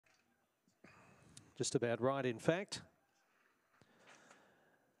Just about right, in fact.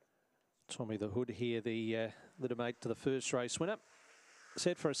 Tommy the Hood here, the little mate to the first race winner.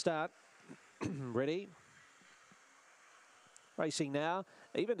 Set for a start. Ready. Racing now.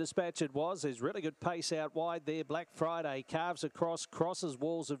 Even dispatch it was. There's really good pace out wide there. Black Friday carves across, crosses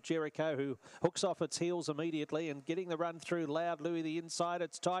Walls of Jericho, who hooks off its heels immediately and getting the run through. Loud Louis the inside.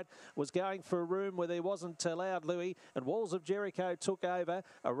 It's tight. Was going for a room where there wasn't Loud Louis, and Walls of Jericho took over.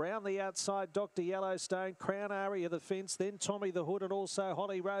 Around the outside, Dr. Yellowstone, Crown Aria the fence, then Tommy the Hood, and also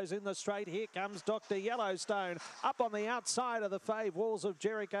Holly Rose in the straight. Here comes Dr. Yellowstone up on the outside of the fave, Walls of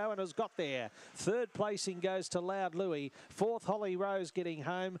Jericho, and has got there. Third placing goes to Loud Louis. Fourth, Holly Rose getting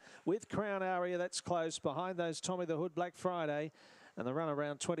home with Crown Aria. That's close behind those Tommy the Hood, Black Friday, and the run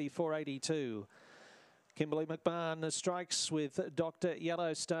around 24.82. Kimberly McMahon strikes with Dr.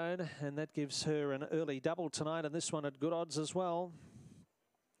 Yellowstone, and that gives her an early double tonight, and this one at good odds as well.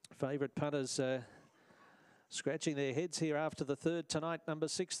 Favourite punters scratching their heads here after the third tonight. Number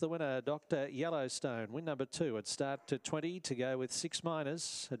 6, the winner, Dr. Yellowstone. Win number 2 at start to 20 to go with 6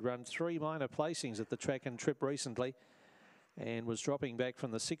 minors. Had run 3 minor placings at the track and trip recently, and was dropping back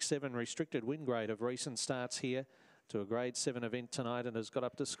from the 6-7 restricted win grade of recent starts here to a grade 7 event tonight, and has got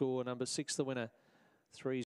up to score. Number 6, the winner, 3